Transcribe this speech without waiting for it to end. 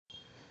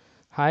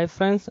Hi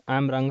friends,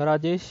 I'm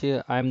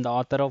Rangarajesh. I'm the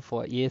author of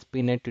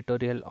ASP.NET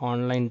Tutorial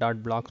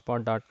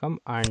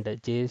online.blogspot.com and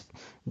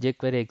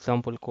jQuery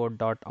example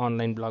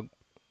code.online blog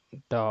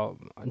the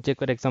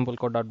jQuery example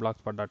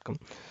code.blogspot.com.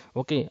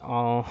 Okay,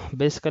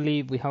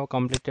 basically we have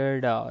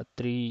completed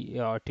three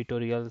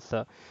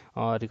tutorials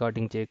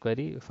regarding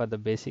jQuery for the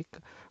basic,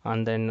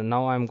 and then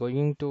now I'm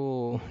going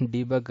to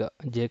debug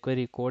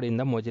jQuery code in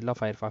the Mozilla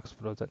Firefox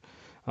browser.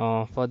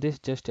 For this,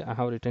 just I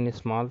have written a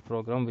small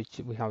program which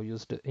we have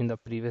used in the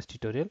previous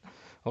tutorial.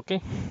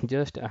 Okay,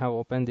 just I have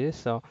opened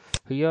this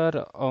here.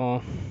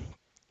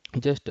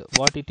 Just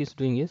what it is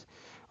doing is,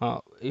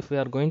 if we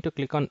are going to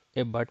click on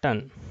a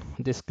button,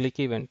 this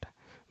click event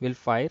will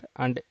fire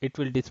and it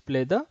will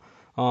display the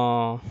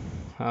uh,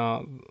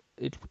 uh,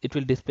 it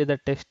will display the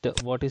text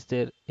what is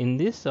there in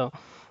this uh,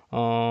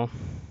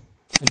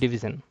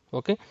 division.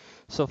 Okay,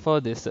 so for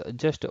this,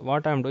 just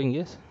what I'm doing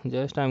is,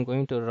 just I'm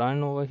going to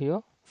run over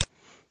here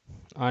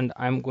and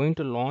I'm going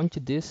to launch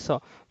this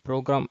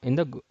program in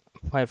the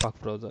Firefox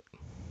browser.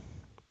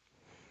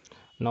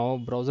 Now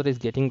browser is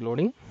getting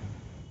loading,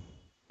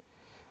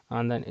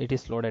 and then it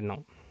is loaded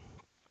now.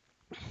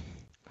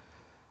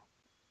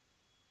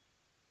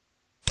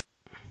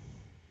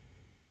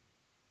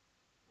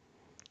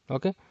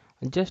 Okay,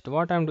 just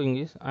what I'm doing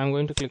is I'm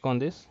going to click on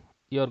this.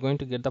 You are going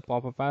to get the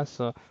pop-up as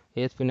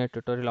ASP.NET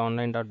Tutorial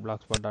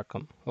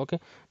online.blogspot.com. Okay,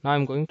 now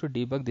I'm going to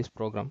debug this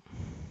program.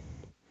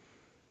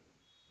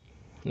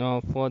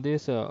 Now for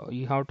this,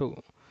 you have to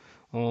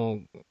uh,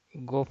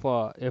 go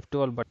for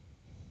F12 button.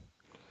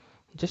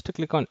 Just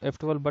click on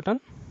F12 button.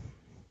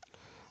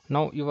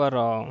 Now your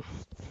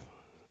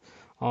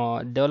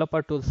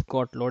developer tools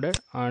got loaded,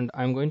 and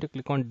I'm going to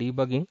click on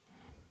debugging.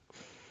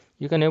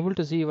 You can able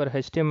to see your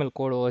HTML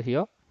code over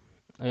here,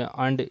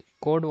 and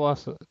code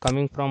was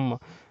coming from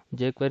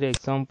jQuery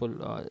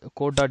example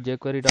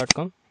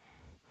code.jquery.com.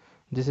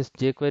 This is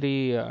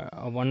jQuery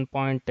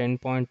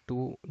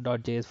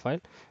 1.10.2.js file,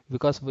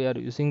 because we are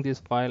using this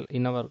file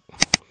in our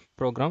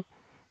program.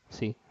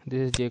 See,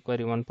 this is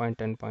jQuery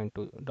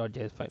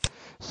 1.10.2.js file.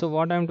 So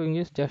what I'm doing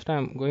is, just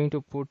I'm going to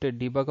put a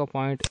debugger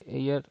point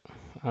here,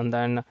 and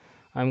then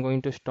I'm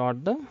going to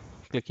start the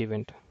click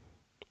event.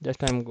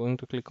 Just I'm going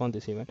to click on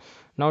this event.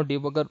 Now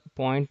debugger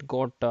point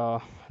got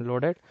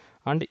loaded,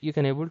 and you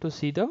can able to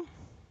see the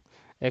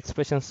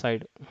expression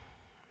side.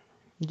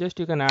 Just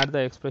you can add the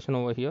expression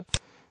over here.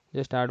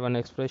 Just add one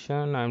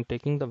expression. I'm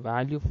taking the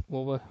value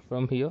over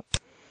from here.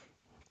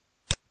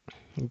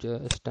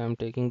 Just I'm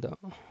taking the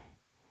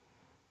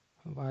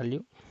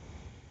value.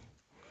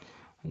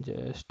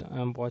 Just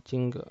I'm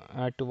watching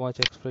add to watch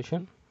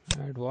expression,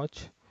 add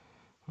watch,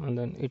 and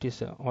then it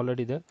is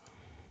already there.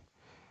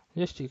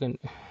 Just you can,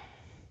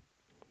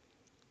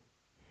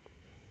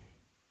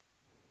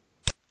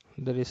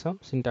 there is some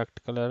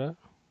syntactical error.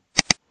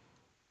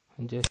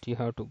 Just you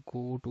have to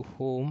go to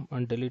home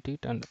and delete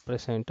it and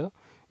press enter.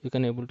 You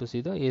can able to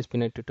see the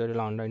ASP.NET Tutorial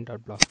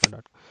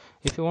online.blogspot.com.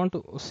 If you want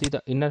to see the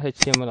inner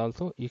HTML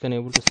also, you can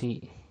able to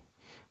see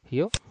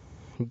here.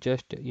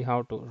 Just you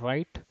have to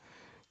write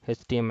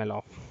HTML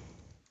off.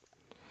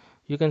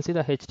 You can see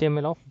the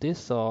HTML of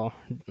this.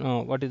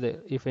 What is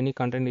the, if any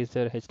content is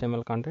there,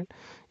 HTML content,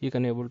 you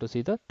can able to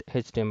see the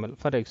HTML.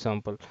 For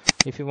example,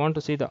 if you want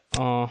to see the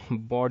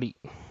body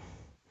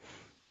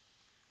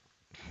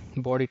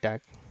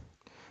tag,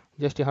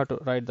 just you have to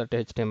write that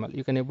HTML.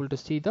 You can able to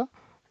see the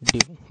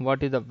div,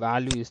 what is the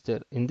value is there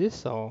in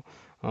this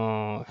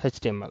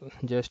HTML.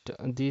 Just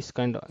this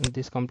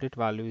complete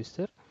value is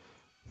there.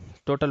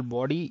 Total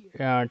body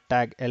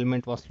tag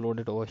element was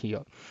loaded over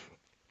here,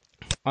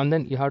 and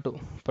then you have to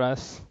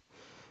press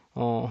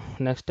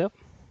next step.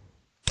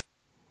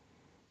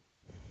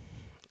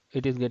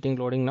 It is getting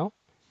loading now.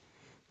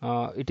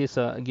 It is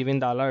giving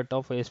the alert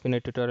of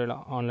ASP.NET Tutorial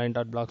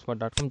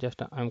online.blogspot.com.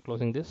 Just I'm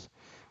closing this.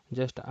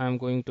 Just I'm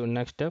going to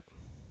next step.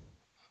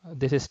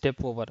 This is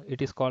step over.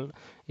 It is called,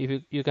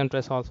 if you can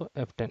press also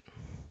F10.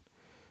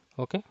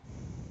 Okay.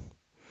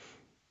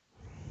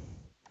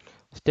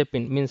 Step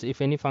in means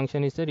if any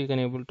function is there, you can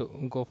able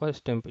to go for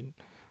step in,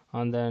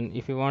 and then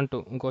if you want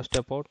to go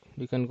step out,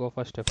 you can go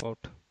for step out.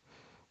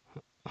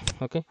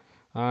 Okay,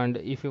 and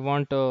if you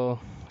want to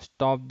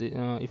stop the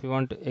if you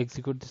want to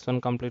execute this one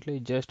completely,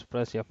 just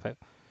press F5.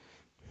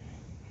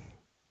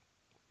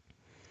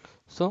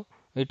 So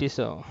it is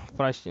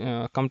fresh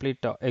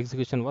complete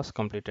execution was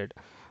completed.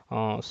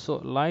 So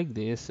like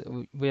this,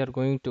 we are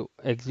going to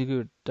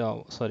execute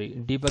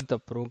debug the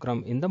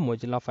program in the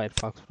Mozilla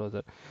Firefox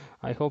browser.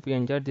 I hope you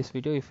enjoyed this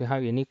video. If you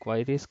have any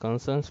queries,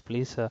 concerns,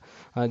 please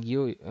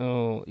give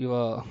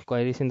your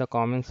queries in the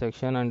comment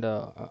section, and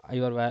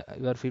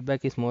your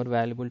feedback is more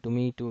valuable to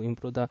me to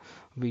improve the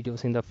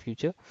videos in the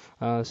future.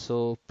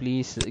 So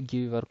please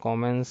give your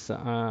comments,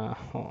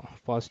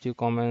 positive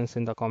comments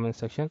in the comment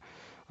section.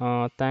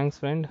 Thanks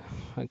friend.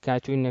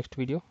 Catch you in next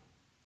video.